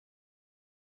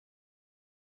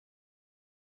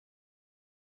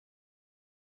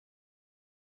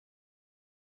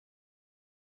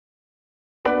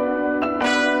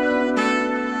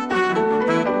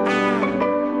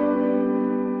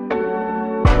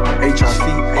HRC,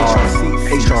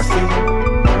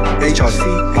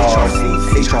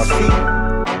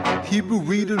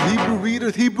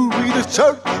 Hebrew Readers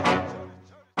Church.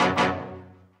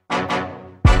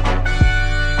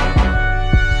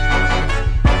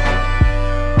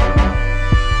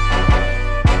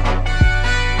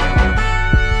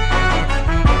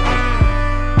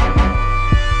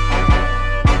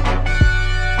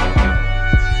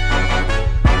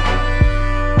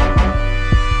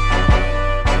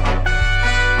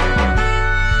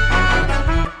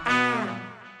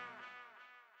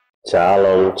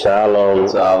 Shalom.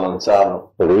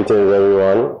 Greetings,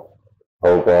 everyone.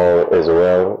 Hope all is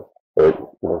well with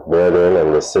the brethren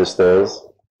and the sisters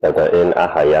that are in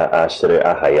Ahaya, Ashre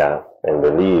Ahaya, and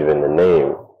believe in the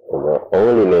name, in the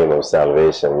only name of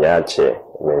salvation, Yache,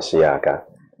 Meshiaka.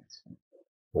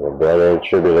 The brother in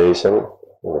tribulation,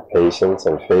 the patience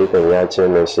and faith in Yache,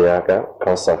 Meshiaka,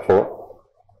 Kosafo.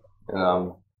 And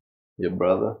I'm your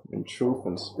brother in truth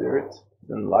and spirit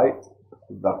and light,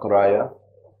 Doctrine.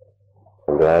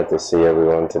 I'm glad to see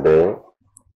everyone today.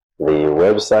 The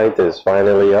website is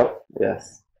finally up.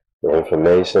 Yes. The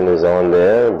information is on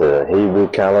there. The Hebrew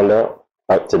calendar,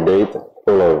 up to date,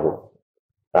 full of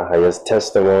Ahaya's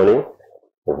testimony.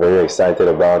 We're very excited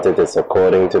about it. It's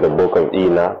according to the book of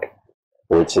Enoch,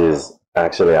 which is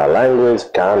actually our language,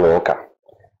 Kanoka,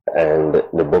 and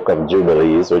the book of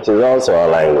Jubilees, which is also our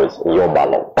language,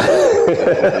 Yobalo.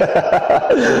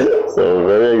 So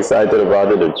very excited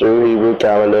about it. The true Hebrew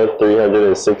calendar,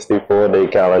 364-day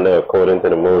calendar according to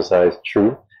the Most High's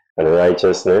truth and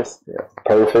righteousness. Yeah.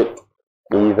 Perfect,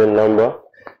 even number.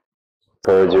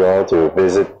 Encourage you all to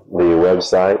visit the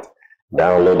website,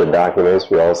 download the documents.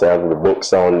 We also have the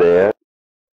books on there.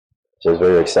 Just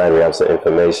very excited. We have some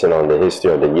information on the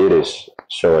history of the Yiddish,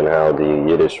 showing how the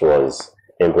Yiddish was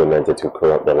implemented to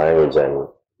corrupt the language and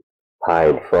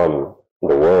hide from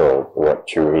the world what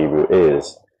true Hebrew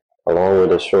is, along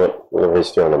with a short little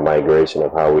history on the migration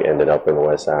of how we ended up in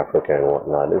West Africa and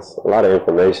whatnot. There's a lot of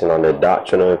information on the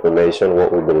doctrinal information,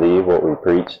 what we believe, what we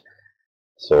preach.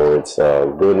 So it's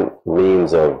a good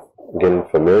means of getting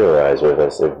familiarized with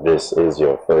us if this is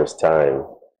your first time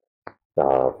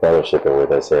fellowshipping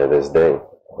with us here this day.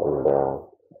 And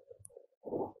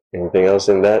anything else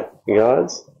in that,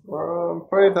 guys?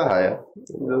 Praise the Higher.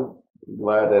 Just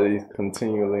glad that he's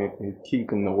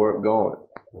keeping the work going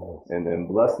and then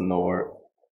blessing the work.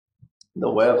 The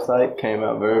website came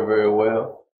out very, very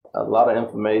well. A lot of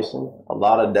information, a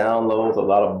lot of downloads, a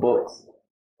lot of books.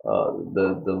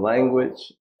 The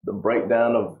language, the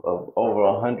breakdown of over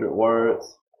 100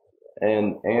 words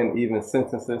and even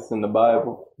sentences in the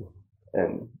Bible,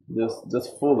 and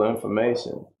just full of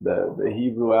information. The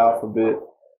Hebrew alphabet,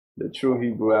 the true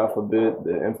Hebrew alphabet,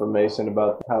 the information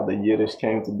about how the Yiddish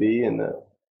came to be, and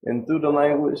through the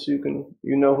language you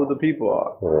know who the people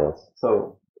are. Yes.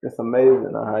 So it's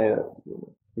amazing how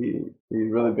he's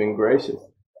really been gracious,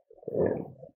 and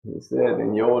he said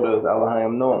in Yoda is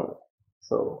Elohim known.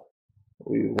 So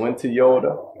we went to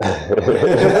Yoda,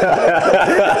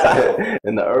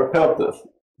 and the earth helped us.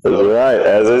 That's right,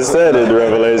 as it said in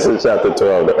Revelation chapter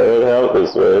 12, the earth helped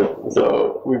us, man.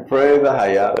 So we praise the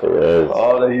Hayat for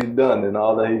all that he's done and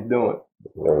all that he's doing.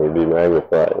 And he be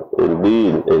magnified.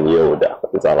 Indeed, in Yoda.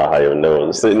 It's all I have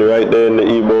known. Sitting right there in the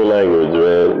Igbo language,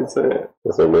 man.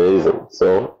 It's amazing.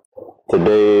 So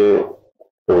today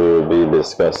we will be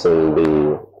discussing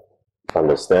the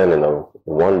understanding of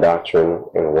one doctrine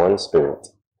and one spirit.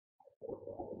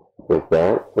 With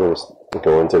that, we'll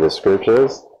go into the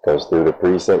scriptures, because through the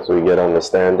precepts we get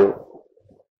understanding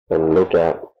and look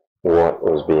at what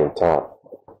was being taught.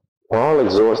 Paul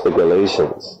exhorts the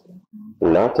Galatians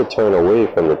not to turn away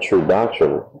from the true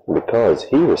doctrine because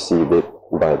he received it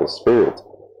by the Spirit.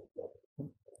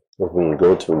 We can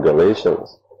go to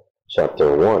Galatians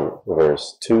chapter 1,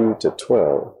 verse 2 to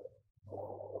 12.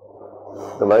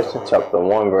 Galatians chapter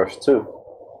 1, verse 2.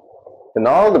 And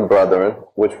all the brethren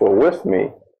which were with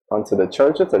me unto the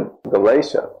churches of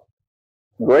Galatia,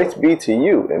 grace be to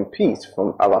you and peace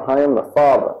from Elohim the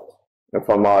Father and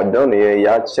from our Adonai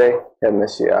Yache and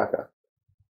Meshiaka,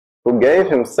 who gave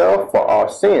himself for our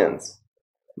sins,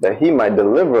 that he might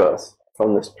deliver us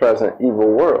from this present evil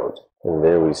world. And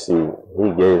there we see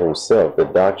he gave himself. The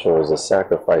doctrine was a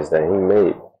sacrifice that he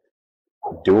made,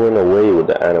 doing away with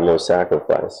the animal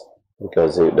sacrifice,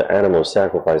 because the animal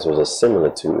sacrifice was a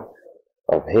similitude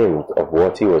of him, of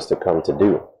what he was to come to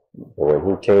do. And when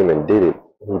he came and did it,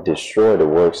 he destroyed the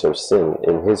works of sin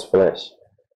in his flesh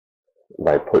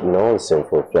by putting on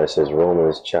sinful flesh, as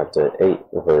Romans chapter 8,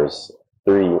 verse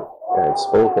 3 had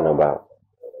spoken about.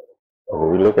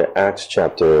 When we look at Acts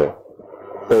chapter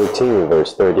 13,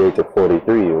 verse 38 to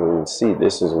 43, we can see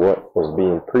this is what was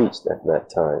being preached at that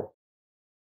time.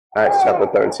 Acts chapter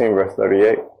 13, verse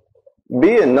 38.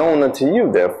 Be it known unto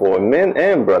you, therefore, men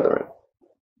and brethren,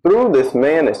 through this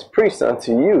man is preached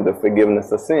unto you the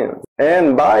forgiveness of sins,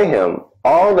 and by him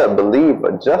all that believe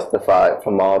are justified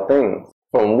from all things,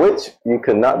 from which you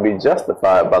could not be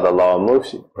justified by the law of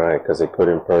Moshe. Right, because they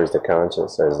couldn't purge the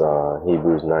conscience, as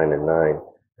Hebrews 9:9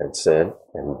 had said.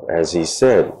 And as he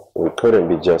said, we couldn't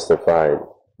be justified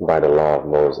by the law of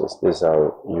Moses. This is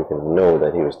how you can know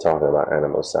that he was talking about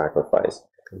animal sacrifice.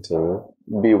 Continue.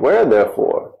 Beware,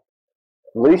 therefore,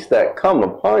 lest that come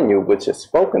upon you which is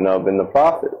spoken of in the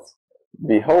prophets.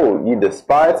 Behold, ye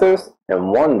despisers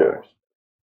and wonders,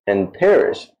 and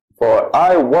perish. For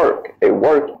I work a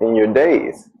work in your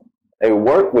days, a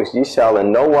work which ye shall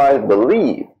in no wise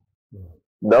believe,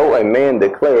 though a man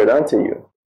declare it unto you.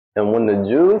 And when the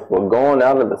Jews were gone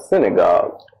out of the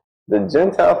synagogue, the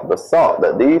Gentiles besought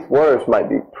that these words might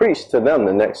be preached to them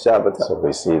the next Sabbath. So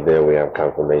we see there we have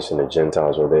confirmation the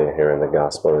Gentiles were there hearing the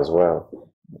gospel as well.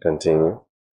 Continue.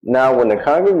 Now when the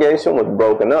congregation was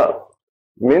broken up,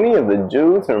 many of the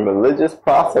Jews and religious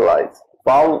proselytes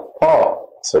followed Paul.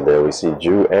 So there we see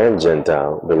Jew and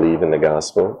Gentile believe in the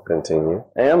gospel. Continue.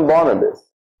 And Barnabas,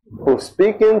 who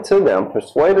speaking to them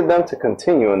persuaded them to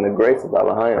continue in the grace of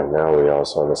Elohim. And now we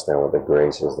also understand what the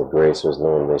grace is. The grace is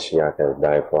knowing that Yache has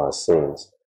died for our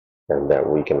sins, and that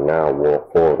we can now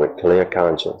walk forward with clear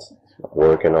conscience,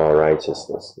 work in all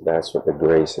righteousness. That's what the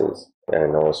grace is.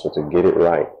 And also to get it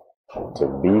right, to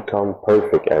become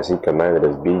perfect as he commanded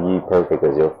us, be ye perfect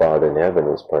as your Father in heaven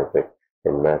is perfect,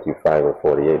 in Matthew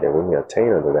 5:48. And we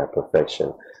attain unto that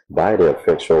perfection by the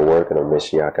effectual working of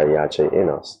Mashiach Yache in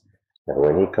us. And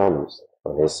when he comes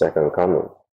on his second coming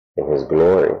in his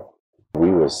glory,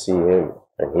 we will see him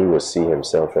and he will see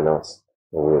himself in us,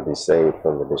 and we will be saved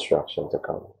from the destruction to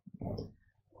come.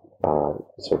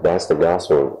 So that's the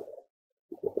gospel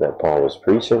that Paul was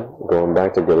preaching. Going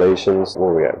back to Galatians,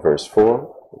 where we at? Verse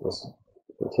 4. Let's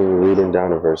continue reading down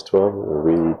to verse 12 and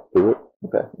read through it.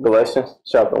 Okay. Galatians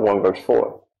chapter 1, verse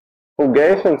 4. Who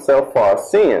gave himself for our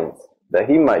sins, that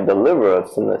he might deliver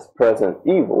us from this present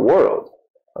evil world,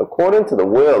 according to the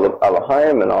will of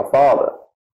Elohim and our Father,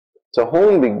 to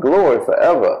whom be glory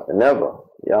forever and ever.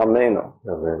 Amen.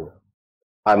 Amen.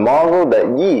 I marvel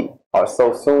that ye are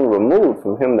so soon removed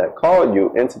from him that called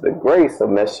you into the grace of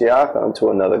Mashiach unto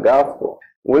another gospel,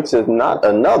 which is not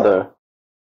another,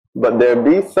 but there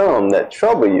be some that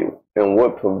trouble you and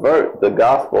would pervert the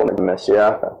gospel of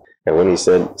Mashiach. And when he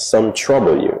said, some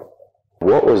trouble you,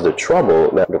 what was the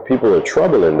trouble that the people were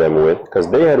troubling them with?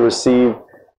 Because they had received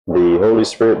the Holy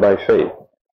Spirit by faith.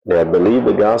 They had believed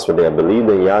the gospel. They had believed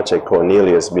in Yache,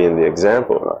 Cornelius being the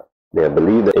example. They had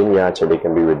believed that in Yache they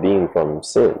can be redeemed from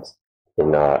sins.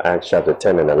 In Acts chapter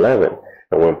 10 and 11.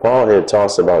 And when Paul here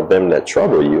talks about them that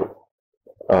trouble you,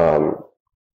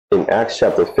 in Acts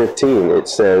chapter 15, it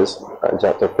says,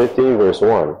 chapter 15, verse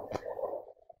 1,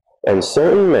 and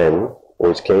certain men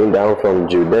which came down from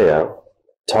Judea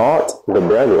taught the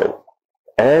brethren,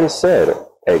 and said,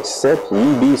 except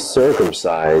ye be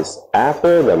circumcised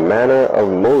after the manner of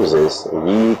Moses,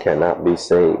 ye cannot be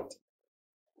saved.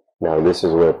 Now this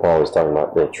is where Paul is talking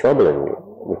about they're troubling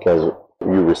you, because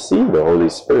you receive the Holy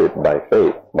Spirit by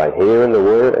faith, by hearing the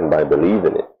word and by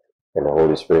believing it. And the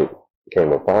Holy Spirit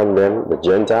came upon them, the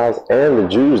Gentiles and the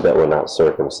Jews that were not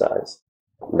circumcised,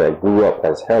 that grew up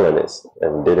as Hellenists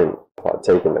and didn't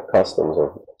partake in the customs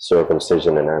of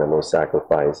circumcision and animal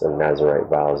sacrifice and Nazirite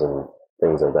vows and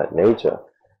things of that nature.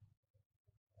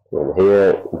 And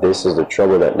here, this is the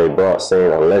trouble that they brought,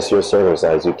 saying, unless you're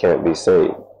circumcised, you can't be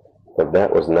saved. But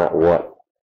that was not what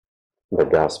the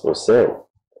gospel said.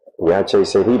 Yache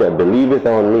said, he that believeth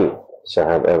on me shall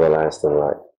have everlasting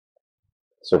life.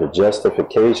 So the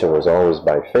justification was always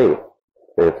by faith.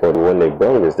 Therefore, when they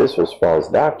brought this was false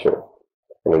doctrine.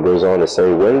 And it goes on to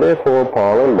say, when therefore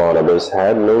Paul and Barnabas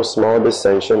had no small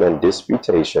dissension and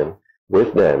disputation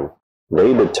with them,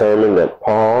 they determined that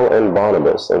Paul and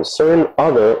Barnabas and certain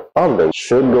other of them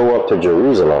should go up to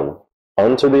Jerusalem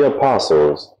unto the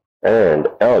apostles and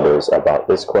elders about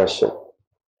this question.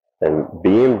 And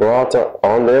being brought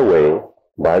on their way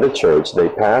by the church, they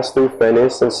passed through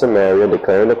Phoenicia and Samaria,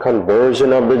 declaring the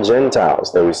conversion of the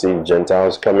Gentiles. They received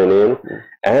Gentiles coming in,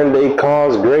 and they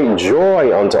caused great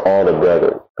joy unto all the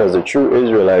brethren, because the true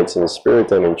Israelites in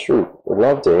spirit and in truth would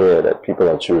love to hear that people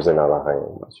are choosing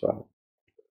Elohim. That's right.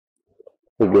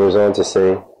 He goes on to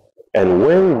say, and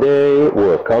when they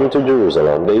were come to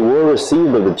Jerusalem, they were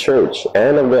received of the church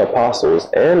and of the apostles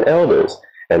and elders,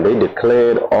 and they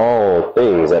declared all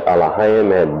things that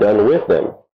Elohim had done with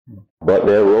them. But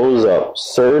there rose up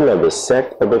certain of the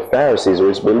sect of the Pharisees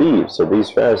which believed. So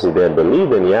these Pharisees, they had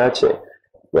believed in Yache,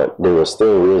 but they were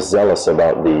still real zealous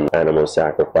about the animal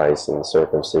sacrifice and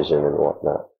circumcision and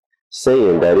whatnot,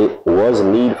 saying that it was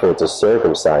needful to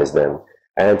circumcise them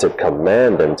and to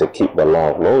command them to keep the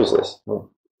law of Moses.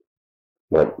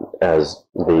 But as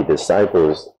the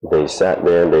disciples, they sat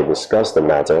there and they discussed the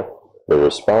matter, the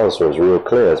response was real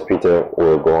clear, as Peter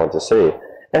will go on to say.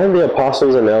 And the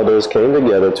apostles and elders came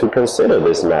together to consider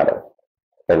this matter.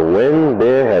 And when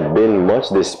there had been much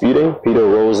disputing, Peter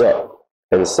rose up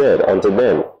and said unto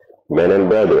them, Men and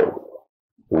brethren,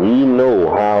 we know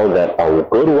how that a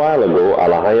good while ago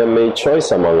Elohim made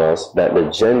choice among us that the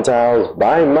Gentiles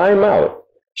by my mouth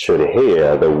should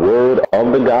hear the word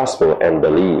of the gospel and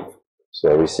believe.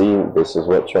 So we see this is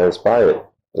what transpired.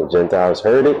 The Gentiles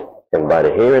heard it, and by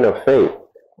the hearing of faith,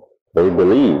 they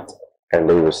believed, and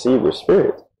they received the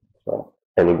Spirit.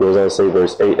 And he goes on to say,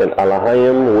 verse 8, And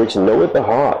Elohim, which knoweth the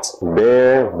hearts,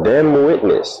 bear them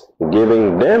witness,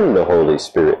 giving them the Holy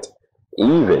Spirit,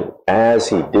 even as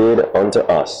he did unto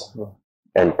us,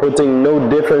 and putting no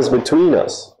difference between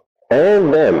us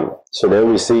and them. So there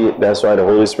we see, that's why the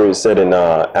Holy Spirit said in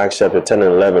Acts chapter 10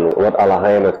 and 11, What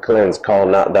Elohim hath cleansed, call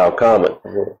not thou common.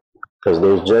 Because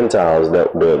those Gentiles,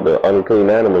 that the unclean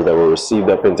animals that were received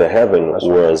up into heaven,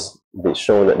 was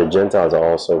showing that the Gentiles are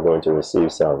also going to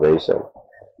receive salvation.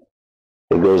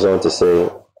 It goes on to say,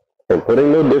 And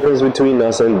putting no difference between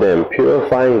us and them,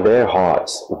 purifying their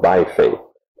hearts by faith.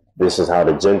 This is how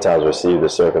the Gentiles receive the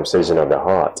circumcision of the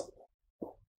heart,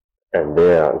 and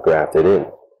they are grafted in.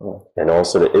 And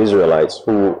also the Israelites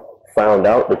who found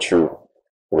out the truth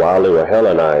while they were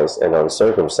Hellenized and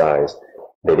uncircumcised,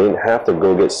 they didn't have to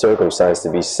go get circumcised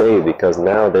to be saved, because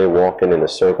now they're walking in the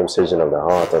circumcision of the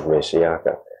heart of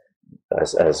Mashiach,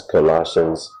 as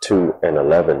Colossians 2 and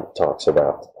 11 talks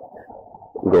about.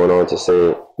 Going on to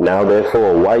say, Now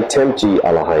therefore, why tempt ye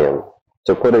Elohim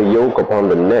to put a yoke upon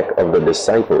the neck of the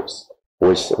disciples,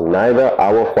 which neither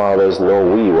our fathers nor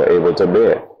we were able to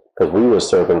bear? Because we were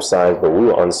circumcised, but we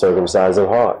were uncircumcised of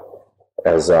heart.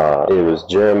 As it was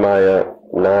Jeremiah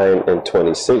 9 and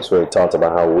 26, where it talked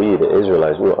about how we, the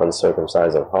Israelites, we were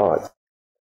uncircumcised of heart.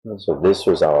 So this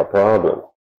was our problem.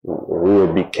 We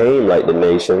became like the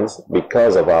nations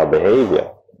because of our behavior.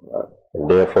 And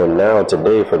therefore now,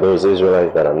 today, for those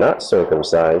Israelites that are not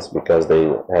circumcised, because they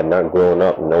had not grown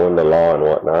up knowing the law and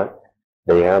whatnot,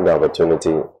 they have the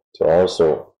opportunity to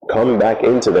also come back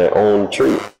into their own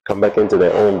tree, come back into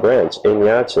their own branch in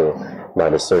Yache by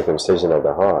the circumcision of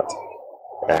the heart.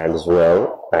 And as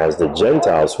well as the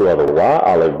Gentiles, who are the raw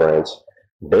olive branch,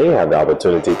 they have the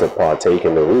opportunity to partake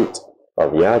in the root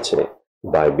of Yache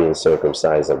by being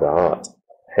circumcised of the heart.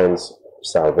 Hence,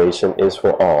 salvation is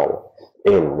for all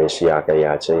in Mashiach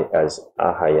Yache, as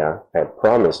Ahaya had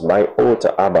promised by oath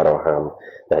to Abraham,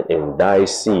 that in thy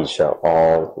seed shall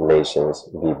all nations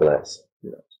be blessed.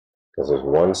 Because there's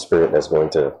one Spirit that's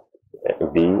going to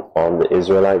be on the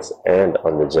Israelites and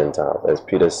on the Gentiles. As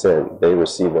Peter said, they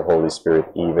receive the Holy Spirit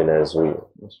even as we.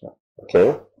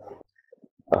 Okay?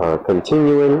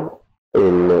 Continuing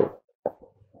in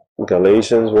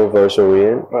Galatians, what verse are we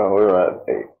in? Oh, we're at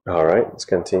 8. All right, let's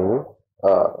continue.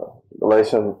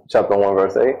 Galatians chapter 1,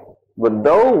 verse 8. But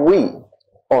though we,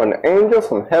 or an angel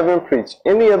from heaven, preach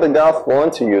any other gospel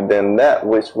unto you than that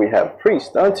which we have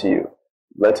preached unto you,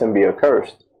 let him be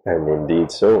accursed. And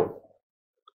indeed so.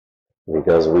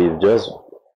 Because we've just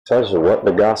touched what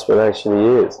the gospel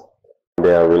actually is.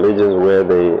 There are religions where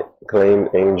they claim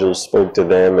angels spoke to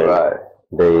them, and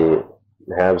they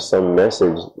have some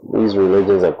message. These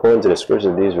religions, according to the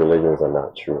scripture, these religions are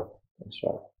not true. That's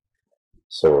right.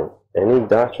 So any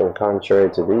doctrine contrary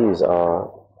to these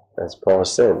are, as Paul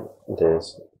said,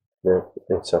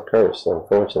 it's a curse,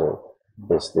 unfortunately.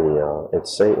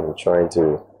 It's Satan trying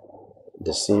to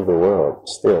deceive the world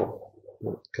still.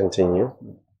 Continue.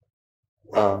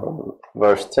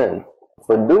 Verse 10.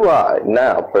 For do I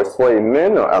now persuade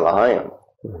men or Elohim?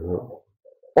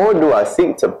 Or do I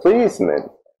seek to please men?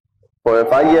 For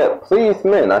if I yet please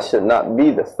men, I should not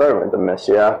be the servant of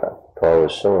Mashiach. Paul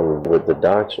is showing with the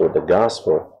doctrine, with the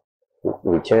gospel,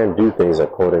 we can't do things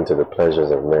according to the pleasures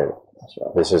of men.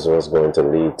 Right. This is what's going to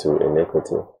lead to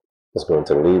iniquity. It's going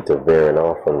to lead to veering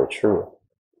off from the truth.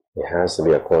 It has to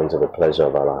be according to the pleasure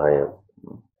of Elohim,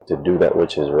 to do that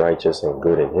which is righteous and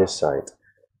good in his sight,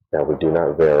 that we do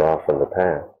not veer off from the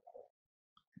path.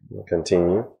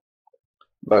 Continue.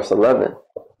 Verse 11.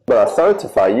 But I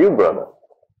certify you, brother,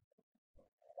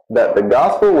 that the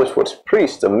gospel which was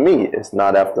preached of me is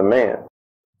not after man.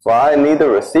 For I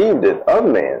neither received it of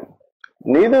man,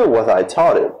 neither was I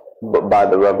taught it, but by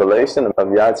the revelation of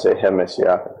Yache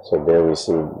HaMashiach. So there we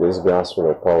see this gospel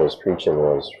that Paul was preaching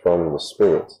was from the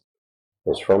Spirit.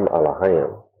 It's from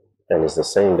Elohim. And it's the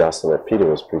same gospel that Peter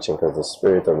was preaching because the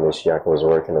Spirit of Mashiach was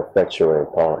working effectually in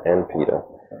Paul and Peter.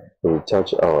 We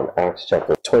touch on Acts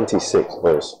chapter 26,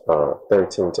 verse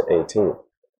 13 to 18.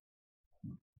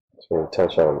 So we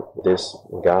touch on this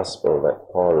gospel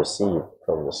that Paul received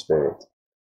from the Spirit.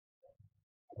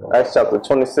 Acts chapter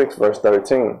 26, verse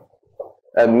 13.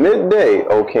 At midday,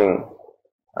 O king,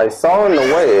 I saw in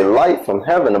the way a light from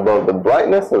heaven above the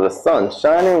brightness of the sun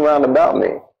shining round about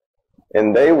me,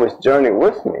 and they which journeyed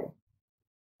with me.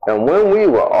 And when we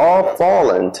were all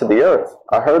fallen to the earth,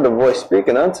 I heard a voice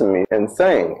speaking unto me, and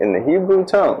saying in the Hebrew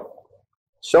tongue,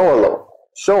 Shoalo,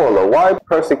 Shoalo, why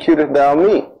persecutest thou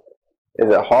me? Is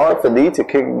it hard for thee to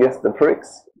kick against the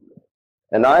pricks?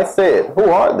 And I said, Who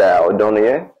art thou,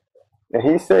 Adoniah? And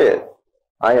he said,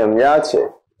 I am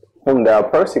Yache, whom thou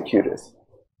persecutest.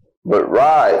 But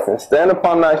rise and stand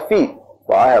upon thy feet,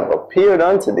 for I have appeared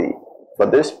unto thee for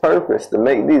this purpose, to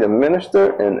make thee the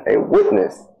minister and a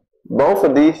witness, both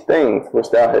of these things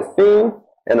which thou hast seen,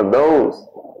 and of those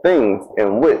things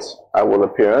in which I will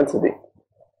appear unto thee,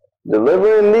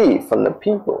 delivering thee from the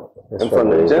people and from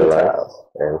the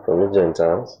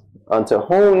Gentiles, unto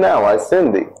whom now I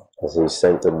send thee. As he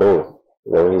sent to both.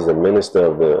 Though he's a minister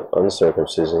of the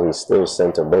uncircumcision, he's still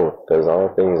sent to both, because all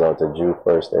things are to Jew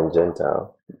first and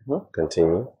Gentile.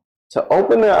 Continue. To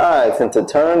open their eyes and to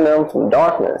turn them from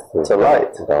darkness to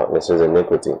light. Darkness is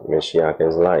iniquity. Mashiach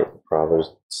is light.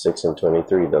 Proverbs 6 and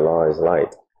 23, the law is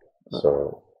light.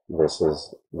 So this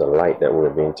is the light that we're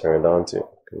being turned on to.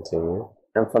 Continue.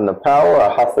 And from the power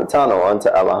of Hasatano unto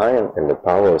Elohim. And the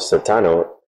power of Satano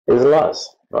is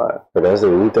lust. Right. But that's the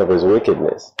root of his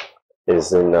wickedness.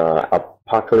 It's in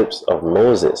Apocalypse of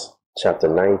Moses, chapter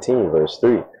 19, verse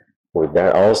 3.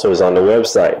 That also is on the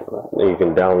website. You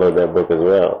can download that book as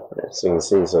well. So you can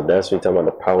see. So that's what we're talking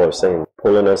about, the power of Satan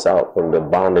pulling us out from the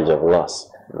bondage of lust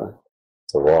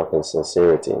to walk in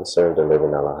sincerity and serve the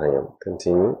living Elohim.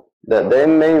 Continue. That they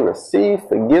may receive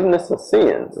forgiveness of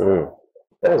sins.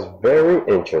 That's very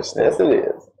interesting. Yes, it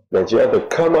is. That you have to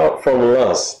come out from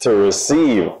lust to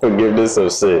receive forgiveness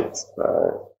of sins.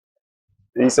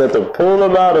 He said to pull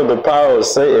them out of the power of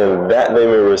Satan that they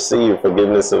may receive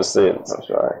forgiveness of sins. That's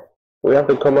right. We have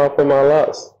to come out from our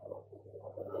lust.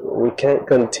 We can't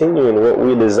continue in what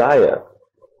we desire.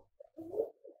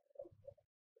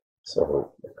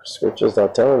 So the scriptures are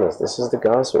telling us this is the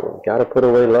gospel. We got to put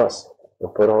away lust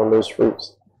and put on those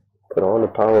fruits. Put on the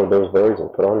power of those virgins.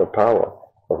 Put on the power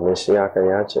of Mashiach and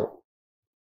Yache.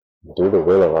 Do the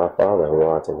will of our Father who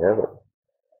art in heaven.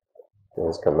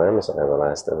 His commandments are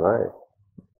everlasting life.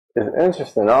 It's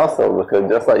interesting also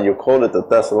because just like you quoted the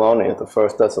Thessalonians, the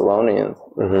first Thessalonians,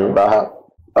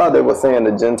 about how they were saying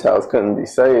the Gentiles couldn't be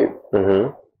saved.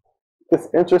 It's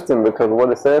interesting because what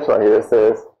it says right here, it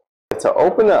says, to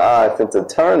open their eyes and to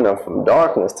turn them from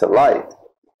darkness to light,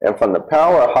 and from the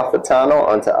power of Hasatano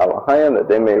unto Elohim, that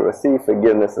they may receive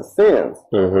forgiveness of sins.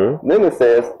 Then it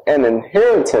says, an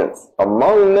inheritance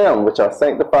among them which are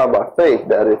sanctified by faith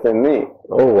that is in me.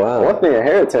 Oh, wow. What's the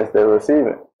inheritance they're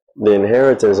receiving? The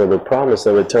inheritance of the promise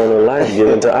of eternal life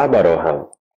given to Abraham.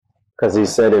 Because he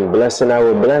said, in blessing I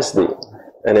will bless thee,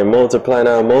 and in multiplying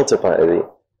I will multiply thee.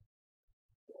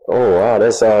 Oh wow,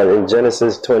 that's in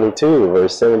Genesis 22,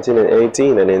 verse 17 and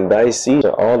 18. And in thy seed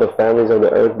shall all the families of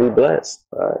the earth be blessed.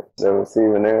 Right. They're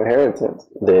receiving their inheritance.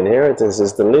 The inheritance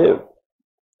is to live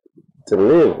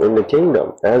in the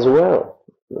kingdom as well.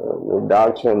 The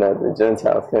doctrine that the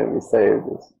Gentiles can't be saved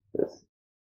is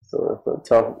so it's a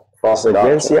tough. It's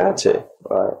against Yache.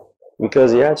 Right.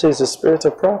 Because Yache is the spirit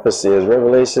of prophecy, as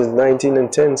Revelation 19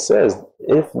 and 10 says.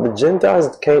 If the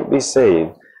Gentiles can't be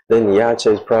saved, then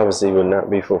Yache's prophecy will not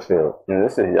be fulfilled. And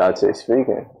this is Yache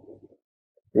speaking.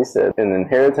 He said, an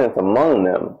inheritance among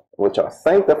them, which are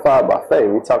sanctified by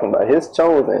faith. We're talking about his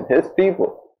chosen, his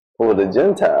people, who are the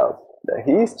Gentiles, that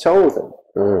he's chosen.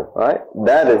 Right?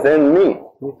 That is in me.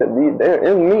 He said, they're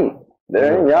in me.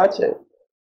 They're in Yache.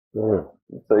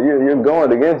 So you're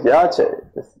going against Yache.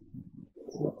 It's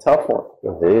a tough one.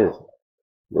 It is.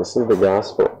 This is the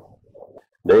gospel.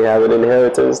 They have an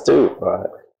inheritance too. Right.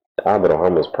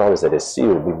 Abraham was promised that his seed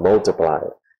would be multiplied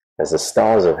as the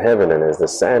stars of heaven and as the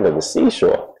sand of the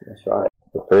seashore. That's right.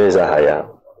 Praise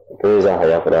Ahaya. Praise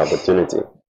Ahaya for the opportunity.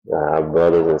 Our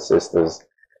brothers and sisters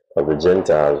of the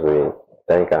Gentiles, we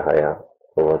thank Ahaya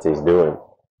for what he's doing.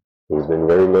 He's been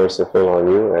very merciful on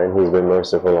you, and he's been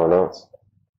merciful on us.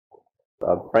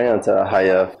 I pray unto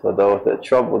Ahaya for those that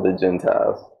trouble the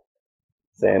Gentiles,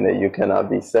 saying that you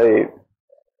cannot be saved,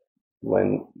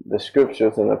 when the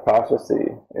scriptures and the prophecy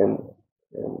in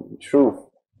and truth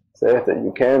says that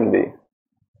you can be.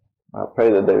 I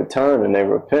pray that they return and they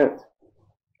repent,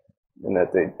 and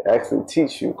that they actually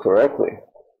teach you correctly,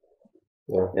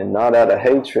 and not out of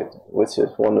hatred, which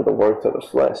is one of the works of the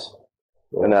flesh,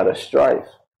 and out of strife,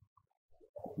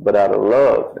 but out of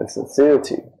love and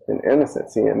sincerity and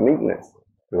innocency and meekness,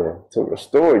 to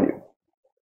restore you.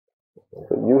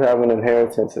 So you have an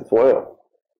inheritance as well.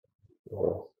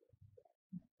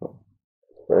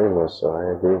 Very much so.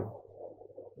 I agree.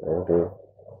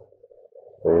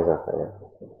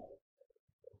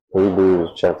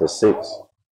 Hebrews chapter 6,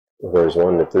 verse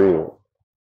 1 to 3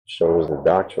 shows the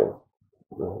doctrine.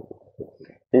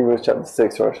 Hebrews chapter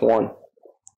 6, verse 1.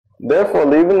 Therefore,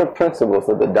 leaving the principles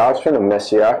of the doctrine of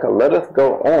Mashiach, let us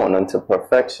go on unto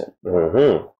perfection.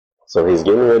 So he's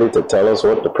getting ready to tell us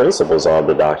what the principles are of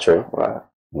the doctrine. Right.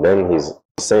 Then he's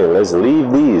saying, let's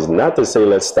leave these. Not to say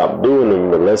let's stop doing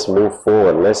them, but let's move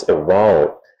forward. Let's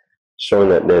evolve. Showing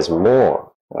that there's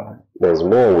more. There's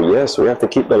more. Yes, we have to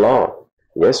keep the law.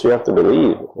 Yes, we have to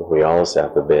believe. We also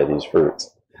have to bear these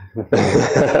fruits.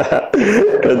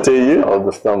 Continue. All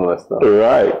the stumbling stuff.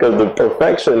 Right, because the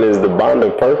perfection is the bond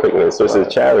of perfectness, which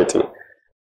is charity.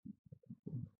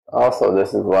 Also,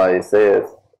 this is why he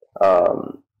says,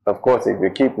 of course, if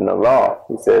you're keeping the law,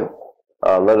 he said,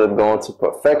 let it go into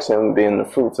perfection, being the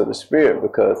fruits of the Spirit,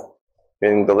 because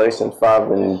in Galatians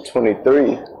 5 and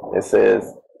 23, it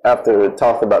says, after it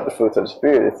talks about the fruits of the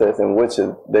Spirit, it says, in which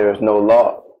there is no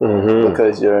law,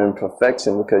 because you're in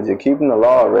perfection, because you're keeping the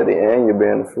law already, and you're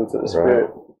bearing the fruits of the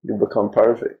Spirit. You become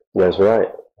perfect. That's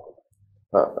right.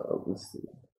 Let's see.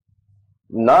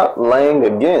 Not laying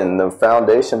again the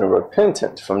foundation of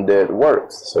repentance from dead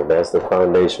works. So that's the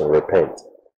foundation. Repent.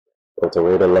 Put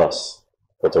away the lust.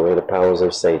 Put away the powers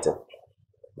of Satan,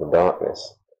 the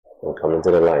darkness, and come into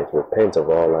the light. Repent of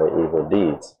all our evil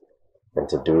deeds, and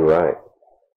to do right.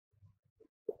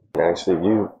 Actually, if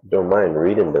you don't mind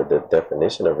reading the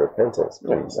definition of repentance,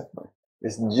 please.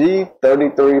 It's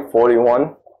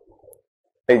G3341.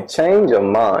 A change of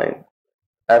mind,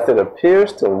 as it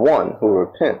appears to one who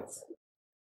repents,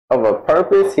 of a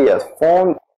purpose he has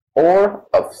formed or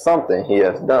of something he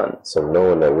has done. So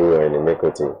knowing that we were in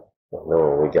iniquity,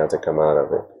 knowing we got to come out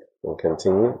of it. And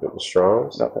continue with the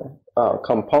Strongs.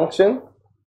 Compunction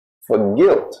for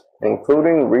guilt,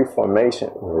 including reformation.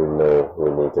 We know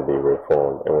we need to be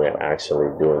reformed, and we're actually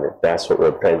doing it. That's what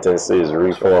repentance is,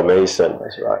 reformation.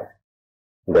 That's right.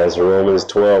 That's Romans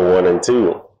 12, 1 and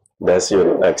 2. That's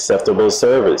your acceptable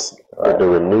service, the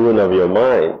renewing of your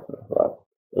mind.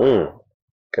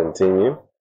 Continue.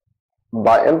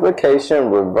 By implication,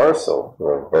 reversal.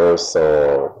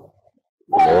 Reversal.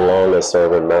 No longer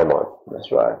serving Mammon.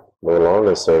 That's right. No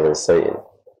longer serving Satan.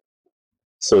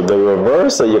 So the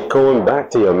reversal, you're going back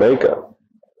to your Maker.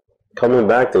 Coming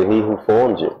back to He who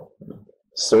formed you.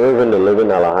 Serving the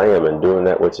living Elohim and doing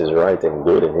that which is right and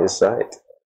good in His sight.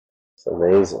 It's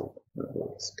amazing.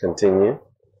 Let's continue.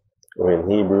 We're in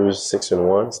Hebrews 6 and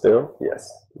 1 still?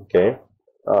 Yes. Okay.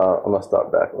 I'm going to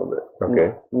start back a little bit.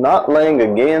 Okay. Not laying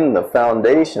again the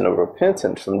foundation of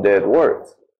repentance from dead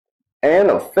works,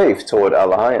 and of faith toward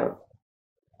Elohim,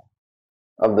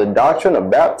 of the doctrine of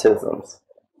baptisms.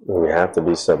 We have to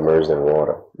be submerged in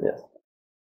water. Yes.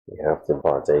 You have to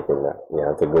partake in that. You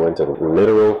have to go into the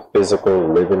literal,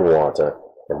 physical, living water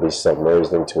and be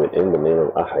submerged into it in the name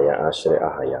of Ahaya, Ashere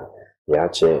Ahaya,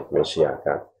 Yache,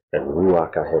 Meshiach, and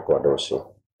Ruwacha, Kwadoshi.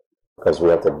 Because we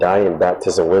have to die in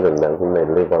baptism with Him that we may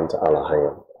live unto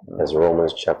Elohim. As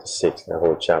Romans chapter 6, that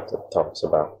whole chapter talks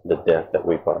about the death that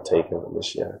we partake in with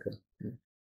Meshiach.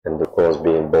 And of course,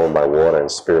 being born by water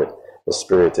and spirit. The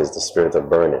spirit is the spirit of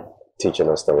burning, teaching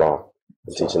us the law,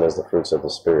 and teaching us the fruits of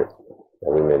the Spirit, that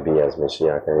we may be as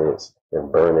Mashiach is,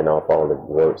 and burning off all the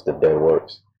works, the dead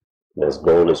works. And as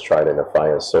gold is tried in the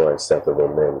fire, so acceptable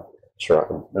men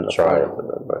try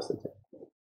adversity.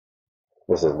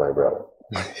 This is my brother.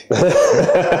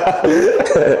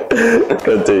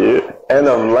 Continue. And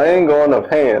of laying on of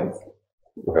hands.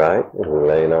 Right,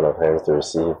 laying on of hands to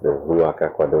receive the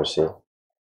Ruwacha Kwadoshi.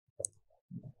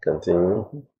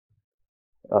 Continue.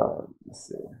 Let's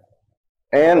see.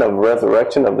 And of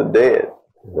resurrection of the dead.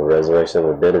 The resurrection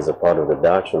of the dead is a part of the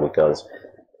doctrine, because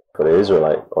for the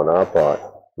Israelite, on our part,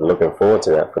 looking forward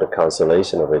to that for the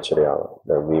consolation of Israel,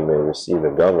 that we may receive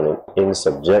a government in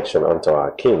subjection unto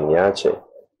our King, Yache.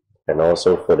 And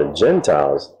also for the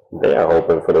Gentiles, they are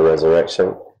hoping for the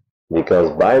resurrection,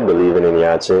 because by believing in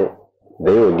Yache,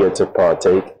 they will get to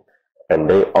partake, and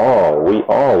we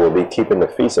all will be keeping the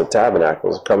Feast of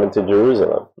Tabernacles coming to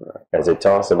Jerusalem, as it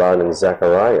talks about in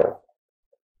Zechariah.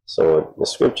 So the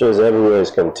scriptures everywhere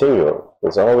is continual.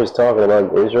 It's always talking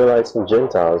about Israelites and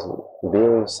Gentiles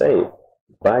being saved.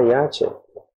 by Yache.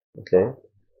 Okay?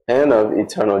 And of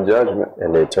eternal judgment.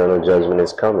 And the eternal judgment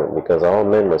is coming, because all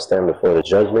men must stand before the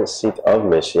judgment seat of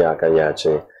Mashiach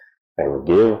Yache and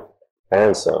give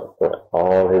answer for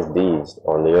all his deeds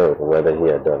on the earth, whether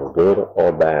he had done good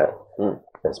or bad.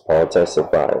 As Paul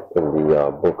testified in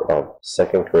the book of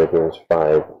 2 Corinthians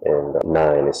 5 and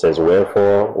 9. It says,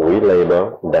 "Wherefore we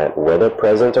labor, that whether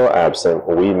present or absent,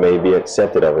 we may be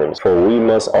accepted of him. For we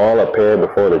must all appear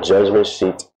before the judgment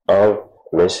seat of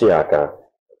Mashiach,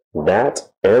 that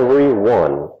every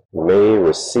one may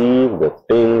receive the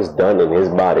things done in his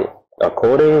body,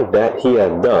 according that he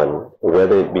hath done,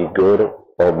 whether it be good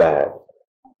or bad."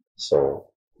 So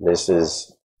this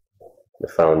is the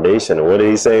foundation. What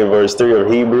did he say in verse 3 of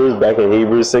Hebrews, back in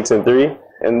Hebrews 6 and 3?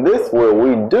 And this will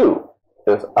we do,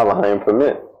 if Elohim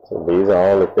permit. So these are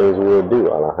all the things we will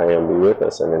do. Elohim be with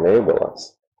us and enable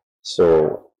us.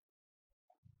 So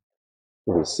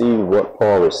we see what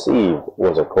Paul received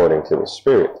was according to the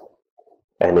Spirit.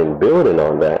 And in building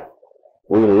on that,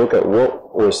 we look at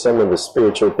what were some of the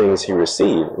spiritual things he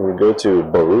received. We go to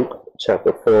Baruch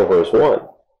chapter 4, verse 1.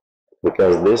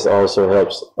 Because this also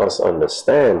helps us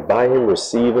understand, by him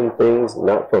receiving things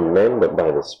not from men but by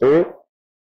the Spirit,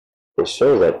 it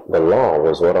shows that the law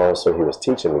was what also he was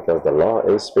teaching, because the law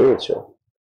is spiritual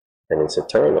and it's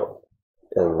eternal.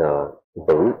 In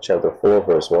Baruch chapter 4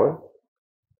 verse 1,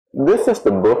 "This is the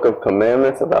book of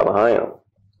commandments of Elohim,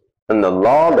 and the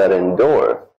law that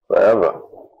endureth forever."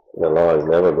 the law is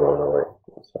never going away.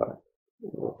 Sorry.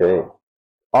 Okay.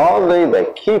 "All they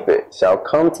that keep it shall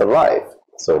come to life."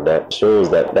 So that shows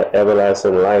that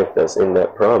everlasting life that's in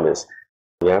that promise.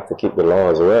 You have to keep the law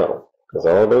as well, because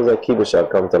all those that keep it shall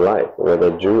come to life,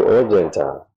 whether Jew or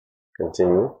Gentile.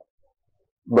 Continue.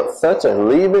 "But such as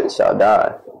leave it shall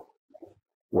die."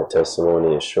 The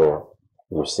testimony is sure.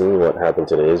 You've seen what happened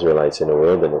to the Israelites in the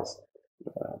wilderness.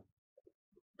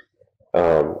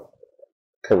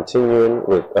 Continuing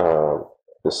with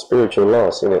the spiritual law,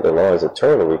 seeing that the law is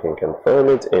eternal, we can confirm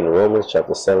it in Romans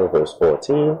chapter 7 verse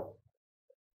 14.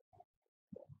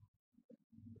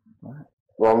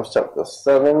 Romans chapter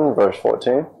 7, verse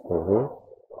 14.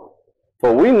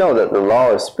 "For we know that the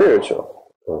law is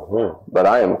spiritual, but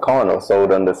I am carnal,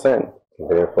 sold under sin."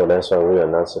 Therefore, that's why we are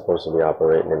not supposed to be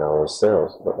operating in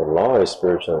ourselves. But the law is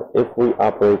spiritual. If we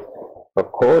operate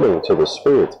according to the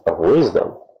Spirit of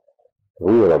wisdom,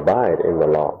 we will abide in the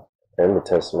law and the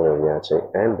testimony of Yache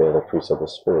and bear the fruits of the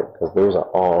Spirit, because those are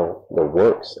all the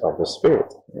works of the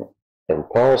Spirit. And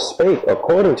Paul spake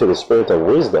according to the Spirit of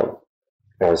wisdom,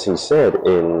 as he said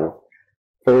in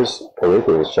 1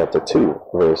 Corinthians chapter 2,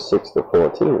 verse 6 to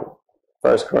 14.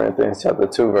 1 Corinthians chapter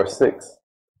 2, verse 6.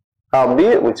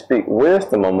 "Howbeit we speak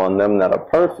wisdom among them that are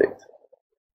perfect,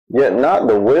 yet not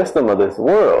the wisdom of this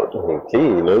world." Okay,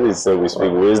 notice that we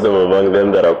speak wisdom among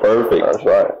them that are perfect. That's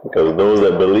right. Because those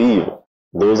that believe,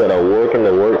 those that are working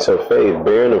the works of faith,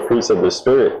 bearing the fruits of the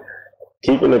Spirit,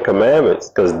 keeping the commandments,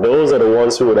 because those are the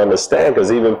ones who would understand,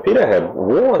 because even Peter had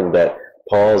warned that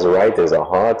Paul's writings are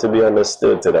hard to be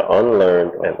understood to the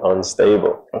unlearned and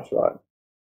unstable. That's right.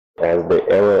 As they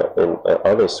err in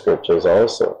other scriptures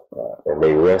also. And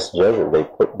they wrest judgment. They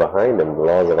put behind them the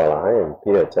laws of Elohim.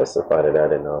 Peter testified to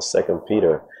that in 2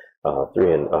 Peter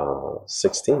 3 and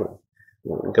 16.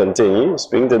 Continue.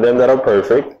 Speaking to them that are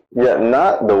perfect. "Yet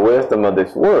not the wisdom of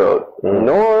this world,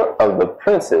 nor of the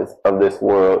princes of this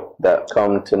world that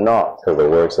come to naught." Because the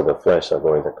works of the flesh are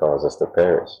going to cause us to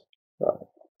perish.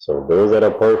 So those that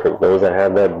are perfect, those that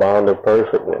have that bond of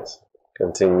perfectness.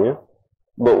 Continue.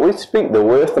 "But we speak the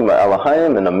wisdom of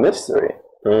Elohim in a mystery,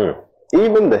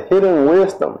 even the hidden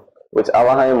wisdom, which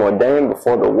Elohim ordained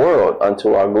before the world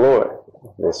unto our glory."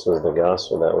 This was the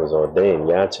gospel that was ordained.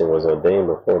 Yache was ordained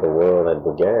before the world had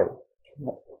began.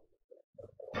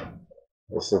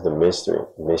 This is the mystery.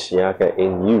 Mashiach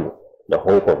in you, the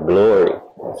hope of glory.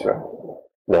 That's right.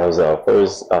 That was our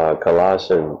first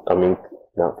Colossians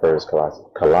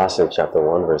chapter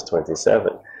 1 verse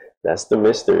 27. That's the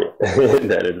mystery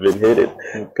that had been hidden.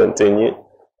 Continue.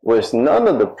 "Which none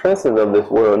of the princes of this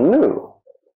world knew.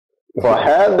 For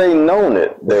had they known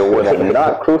it, they would have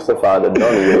not crucified the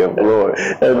donkey of glory."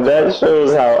 And that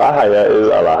shows how Ahaya is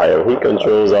Elohim. He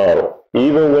controls all.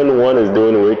 Even when one is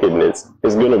doing wickedness,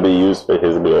 it's going to be used for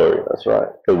his glory. That's right.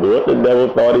 Because what the devil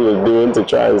thought he was doing to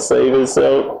try and save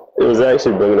himself, it was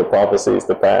actually bringing the prophecies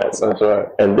to pass. That's right.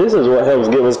 And this is what helps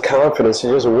give us confidence to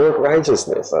just work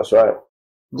righteousness. That's right.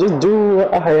 Just do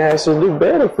what I ask you to do,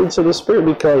 bear the fruits of the Spirit,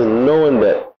 because knowing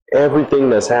that everything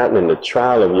that's happening, the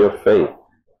trial of your faith,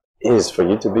 is for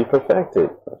you to be perfected.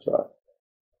 That's right.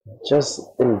 Just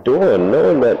endure,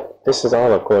 knowing that this is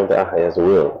all according to Ahaya's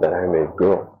will, that I may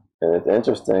grow And it's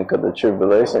interesting because the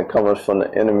tribulation comes from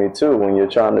the enemy too. When you're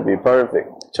trying to be perfect,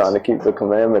 trying to keep the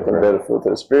commandments and bear the fruit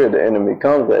of the Spirit, the enemy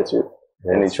comes at you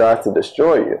and he tries to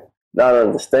destroy you. Not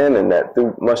understanding that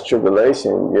through much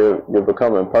tribulation, you're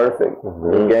becoming perfect.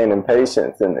 You're gaining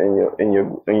patience, and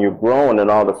you're growing in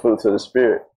all the fruits of the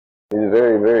Spirit. He's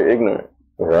very, very ignorant.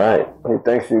 Right. He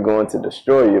thinks he's going to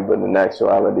destroy you, but in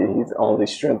actuality, he's only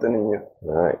strengthening you.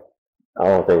 Right.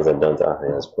 All things are done to our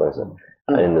hands, pleasant.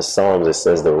 In the Psalms, it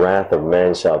says, the wrath of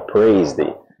man shall praise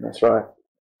thee. That's right.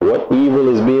 What evil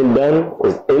is being done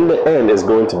is, in the end, is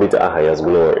going to be to Ahaya's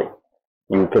glory.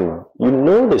 You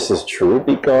know this is true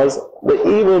because the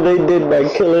evil they did by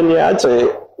killing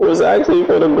Yache was actually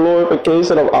for the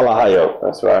glorification of Alahaya.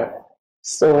 That's right.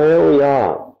 So here we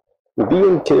are,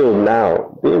 being killed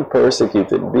now, being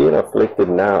persecuted, being afflicted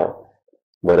now.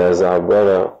 But as our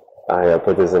brother Ahaya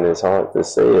put this in his heart to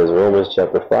say, as Romans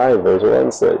chapter 5, verse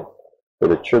 1 said, for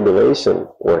the tribulation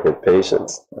worketh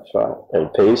patience. That's right.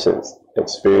 And patience,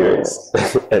 experience.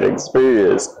 And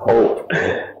experience, hope.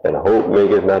 And hope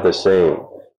maketh not ashamed.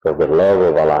 Because the love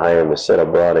of Alahayim is shed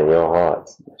abroad in your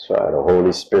hearts. That's right. The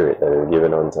Holy Spirit that is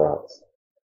given unto us.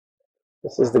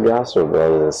 This is the gospel,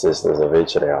 brothers and sisters of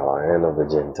Israel and of the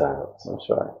Gentiles. That's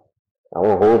right.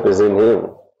 Our hope is in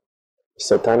Him.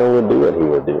 Satan will do what he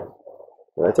will do.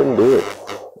 Let him do it.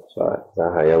 That's right.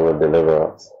 Ahaya will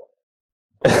deliver us.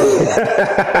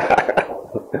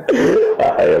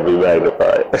 Ahaya be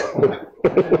magnified.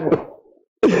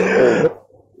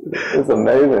 It's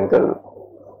amazing because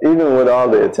even with all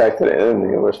the attacks of the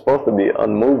enemy, we're supposed to be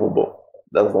unmovable.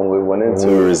 That's when we went into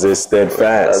we resist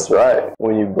steadfast. That's right.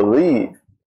 When you believe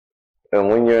and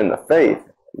when you're in the faith,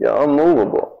 you're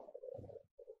unmovable.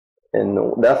 And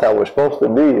that's how we're supposed to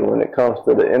be when it comes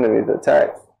to the enemy's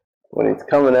attacks. When he's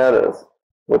coming at us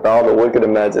with all the wicked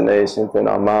imaginations in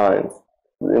our minds,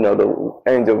 you know,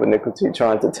 the angel of iniquity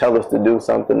trying to tell us to do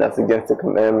something that's against the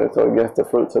commandments or against the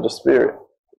fruits of the Spirit.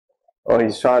 Or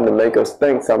he's trying to make us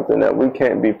think something that we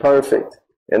can't be perfect.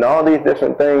 And all these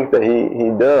different things that he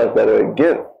does that are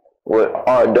against what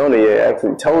our Adonai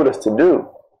actually told us to do.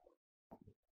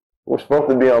 We're supposed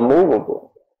to be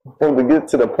unmovable. We're supposed to get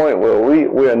to the point where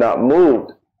we are not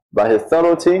moved by his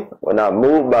subtlety. We're not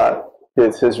moved by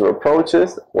his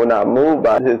reproaches. We're not moved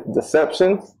by his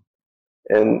deceptions.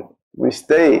 And we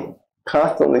stay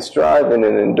constantly striving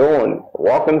and enduring,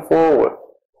 walking forward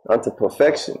unto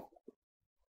perfection.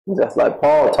 Just like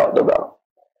Paul talked about.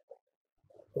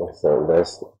 So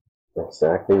that's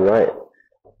exactly right.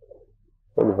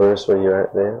 What verse were you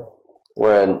at there?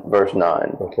 We're in verse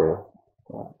 9. Okay.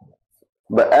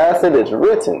 But as it is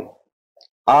written,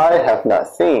 eye have not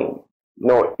seen,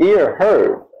 nor ear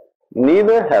heard,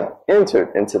 neither have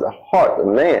entered into the heart of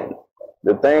man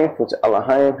the things which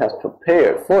Elohim has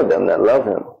prepared for them that love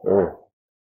him.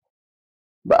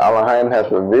 But Elohim has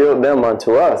revealed them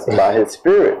unto us by his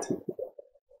Spirit.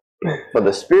 For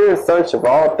the Spirit searcheth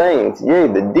all things, yea,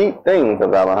 the deep things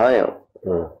of Elohim.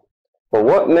 For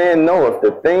what man knoweth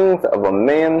the things of a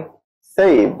man,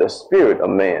 save the spirit of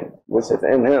man, which is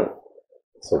in him?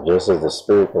 So just as the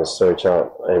Spirit can search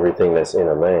out everything that's in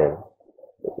a man,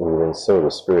 even so the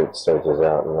Spirit searches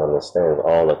out and understands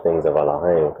all the things of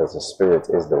Elohim, because the Spirit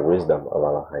is the wisdom of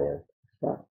Elohim.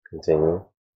 Continue.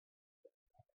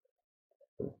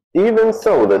 Even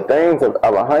so, the things of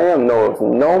Elohim knoweth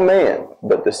no man,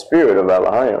 but the Spirit of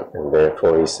Elohim. And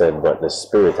therefore he said, but the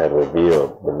Spirit had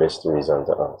revealed the mysteries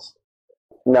unto us.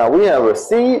 Now we have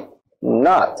received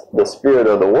not the spirit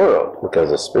of the world.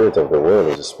 Because the spirit of the world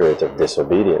is a spirit of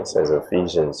disobedience, as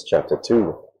Ephesians chapter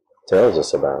 2 tells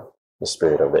us about. The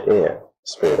spirit of the air,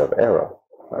 spirit of error.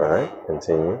 Alright,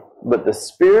 continue. But the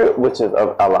Spirit which is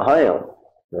of Elohim,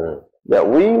 that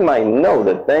we might know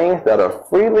the things that are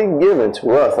freely given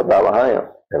to us of Elohim.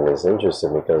 And it's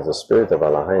interesting because the Spirit of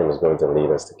Elohim is going to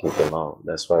lead us to keep them out.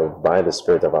 That's why by the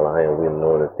Spirit of Elohim we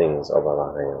know the things of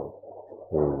Elohim.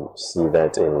 We see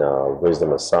that in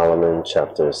Wisdom of Solomon,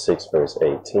 chapter 6, verse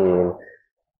 18.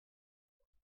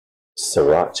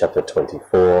 Sirach, chapter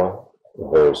 24,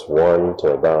 verse 1 to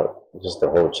about just the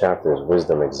whole chapter is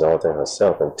wisdom exalting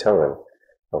herself and telling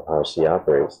of how she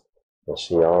operates. And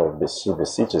she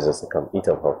beseeches us to come eat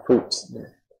of her fruits.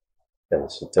 And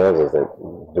she tells us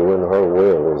that doing her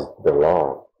will is the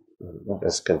law.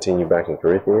 Let's continue back in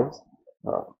Corinthians.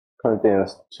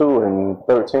 Corinthians 2 and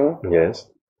 13. Yes.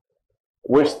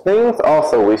 Which things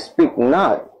also we speak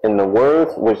not in the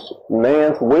words which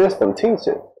man's wisdom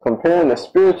teacheth, comparing the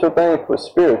spiritual things with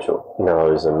spiritual. Now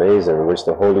it's amazing which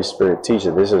the Holy Spirit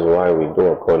teaches. This is why we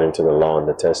go according to the law and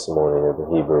the testimony of the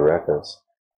Hebrewreaders.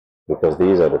 Because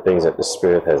these are the things that the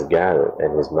Spirit has gathered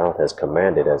and his mouth has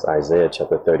commanded, as Isaiah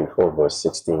chapter 34 verse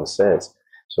 16 says.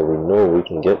 So we know we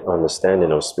can get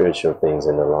understanding of spiritual things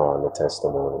in the law and the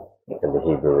testimony and the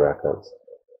Hebrew records.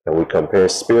 And we compare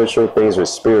spiritual things with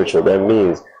spiritual. That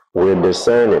means we're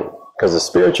discerning. Because the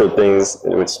spiritual things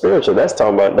with spiritual, that's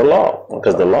talking about the law.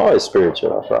 Because the law is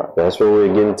spiritual. That's right. That's where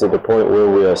we're getting to the point where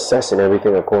we're assessing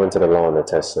everything according to the law and the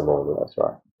testimony. That's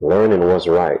right. Learning what's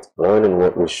right. Learning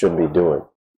what we should be doing.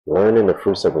 Learning the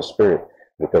fruits of the Spirit.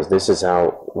 Because this is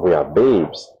how we are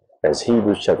babes. As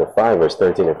Hebrews chapter 5, verse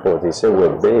 13 and 14 said,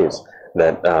 we're babes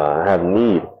that have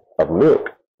need of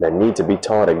milk, that need to be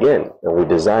taught again. And we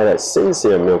desire that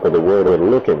sincere milk of the word. We're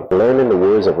looking, learning the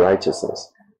words of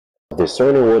righteousness,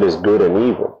 discerning what is good and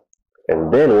evil.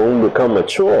 And then when we become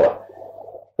mature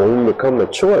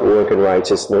at work in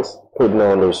righteousness, putting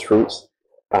on those fruits,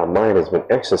 our mind has been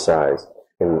exercised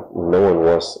in knowing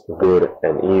what's good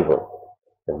and evil.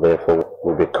 And therefore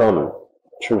we become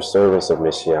true servants of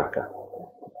Mashiach.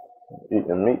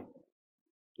 Eating meat.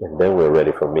 And then we're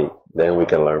ready for meat. Then we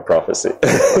can learn prophecy.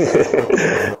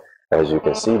 As you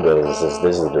can see, brothers and sisters,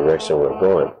 this is the direction we're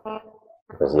going.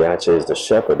 Because Yache is the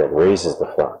shepherd that raises the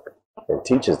flock and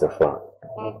teaches the flock.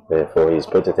 Therefore, he's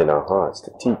put it in our hearts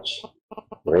to teach,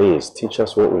 raise, teach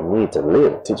us what we need to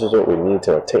live, teach us what we need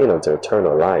to attain unto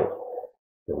eternal life.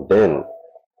 And then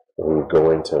we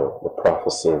go into the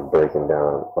prophecy and breaking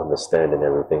down, understanding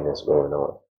everything that's going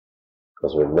on.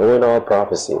 Because we're knowing all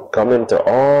prophecy, coming to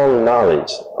all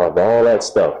knowledge of all that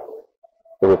stuff,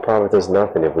 it will profit us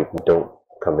nothing if we don't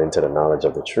come into the knowledge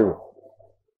of the truth.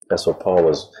 That's what Paul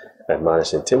was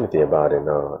admonishing Timothy about in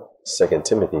 2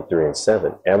 Timothy 3 and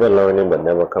 7. Ever learning but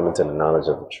never coming to the knowledge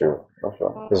of the truth. That's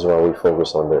right. This is why we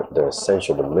focus on the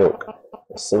essential, the milk,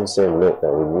 the sincere milk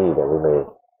that we need, that we may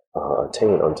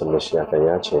attain unto Mashiach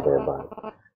Yache thereby.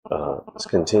 Let's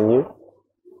continue.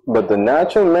 But the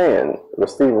natural man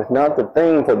receiveth not the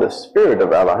things of the spirit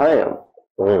of Elohim,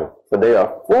 for they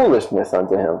are foolishness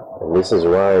unto him. And this is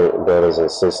why, brothers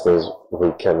and sisters,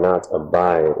 we cannot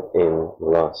abide in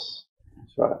lust.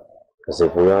 That's right. Because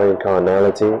if we are in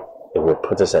carnality, it will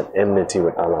put us at enmity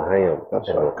with Elohim. That's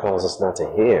and right. it will cause us not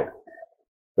to hear.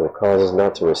 It will cause us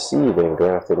not to receive the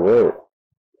engrafted word.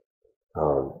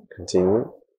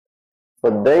 Continue.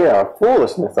 For they are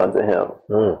foolishness unto him.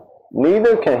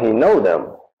 Neither can he know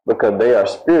them, because they are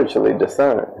spiritually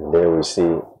discerned. And there we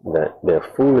see that they're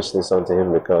foolishness unto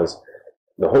him, because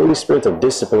the Holy Spirit of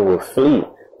discipline will flee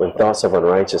when thoughts of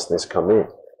unrighteousness come in.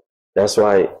 That's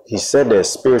why he said they're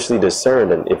spiritually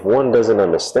discerned. And if one doesn't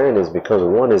understand, it's because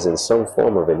one is in some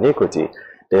form of iniquity.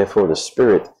 Therefore, the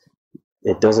Spirit,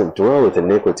 it doesn't dwell with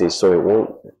iniquity, so it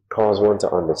won't cause one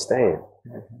to understand.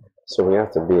 So we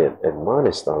have to be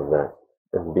admonished on that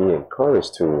and be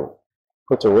encouraged to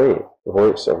put away the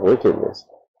works of wickedness.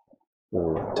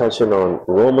 Touching on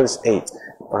Romans 8,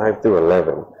 5 through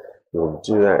 11. We'll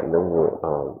do that and then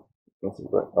we'll...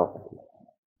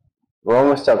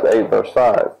 Romans chapter 8, verse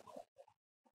 5.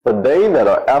 For they that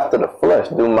are after the flesh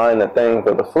do mind the things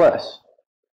of the flesh,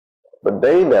 but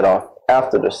they that are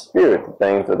after the Spirit, the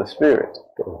things of the Spirit.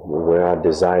 Where our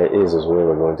desire is where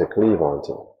we're going to cleave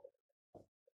onto.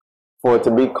 For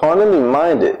to be carnally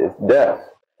minded is death,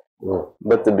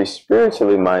 but to be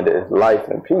spiritually minded is life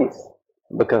and peace.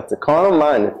 Because the carnal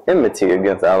mind is enmity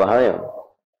against Elohim.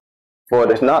 For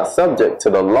it is not subject to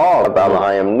the law of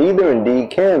Elohim, neither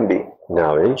indeed can be.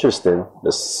 Now, interesting,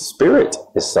 the Spirit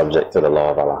is subject to the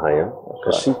law of Elohim,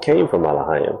 because she came from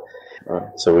Elohim.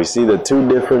 So we see the two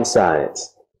different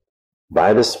sides.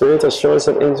 By the Spirit, assurance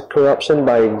of incorruption,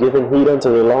 by giving heed unto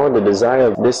the law, the desire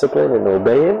of discipline and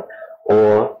obeying,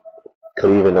 or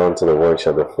cleaving onto the works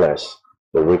of the flesh,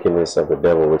 the wickedness of the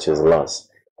devil, which is lust.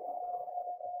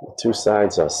 The two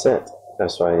sides are set.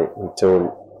 That's why he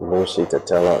told Moshe to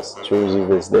tell us, choose you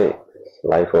this day,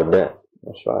 life or death.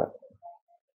 That's right.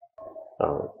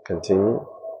 Continue.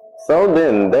 So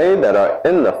then, they that are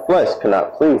in the flesh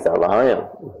cannot please Elohim.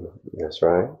 That's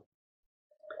right.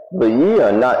 But ye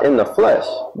are not in the flesh,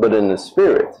 but in the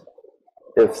Spirit.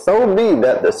 If so be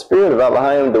that the Spirit of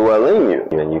Elohim dwell in you.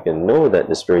 And you can know that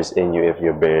the Spirit's in you if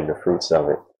you're bearing the fruits of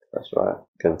it. That's right.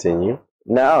 Continue.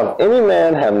 Now, if any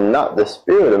man have not the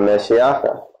Spirit of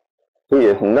Mashiach, he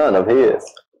is none of his.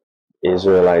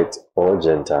 Israelite or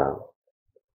Gentile.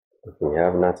 If we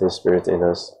have not his Spirit in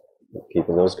us,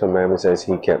 keeping those commandments as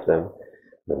he kept them,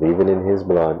 believing in his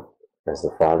blood, as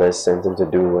the Father has sent him to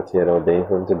do what he had ordained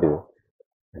for him to do,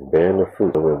 and bearing the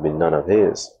fruit, there will be none of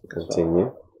his.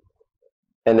 Continue.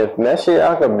 And if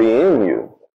Mashiach be in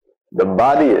you, the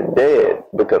body is dead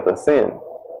because of sin,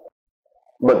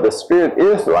 but the Spirit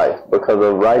is life because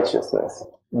of righteousness.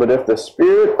 But if the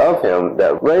Spirit of him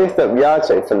that raised up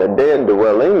Yache from the dead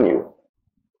dwell in you,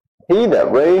 He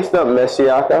that raised up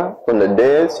Mashiach from the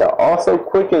dead shall also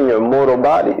quicken your mortal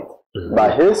bodies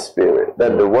by his spirit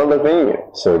that dwelleth in you.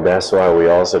 So that's why we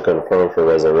also confirm for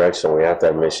resurrection. We have to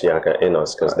have Mashiach in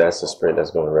us, because that's the spirit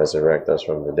that's going to resurrect us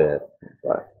from the dead.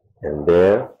 Right. And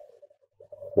there,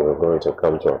 we're going to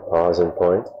come to a pausing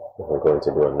point. We're going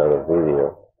to do another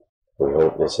video. We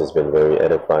hope this has been very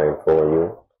edifying for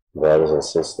you, brothers and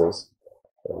sisters.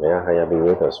 And may Yahweh be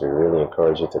with us. We really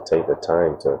encourage you to take the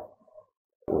time to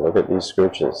look at these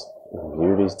scriptures,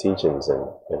 view these teachings, and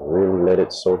really let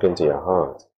it soak into your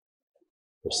heart.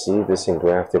 Receive this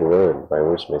engrafted word by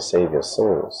which may save your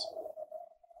souls.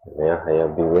 And may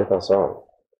Yahweh be with us all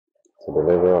to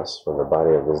deliver us from the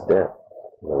body of this death,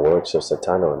 the works of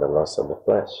Satan and the lust of the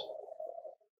flesh.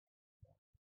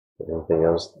 Anything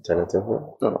else tentatively?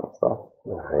 No, stop.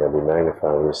 Yahweh be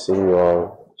magnified. We'll see you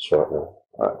all shortly. All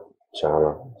right.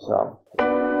 Shalom. Shalom.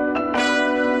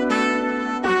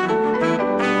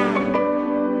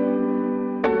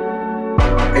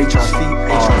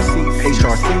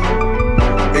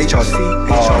 HRC.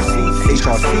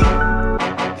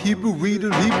 Hebrew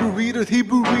Readers,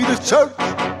 Church.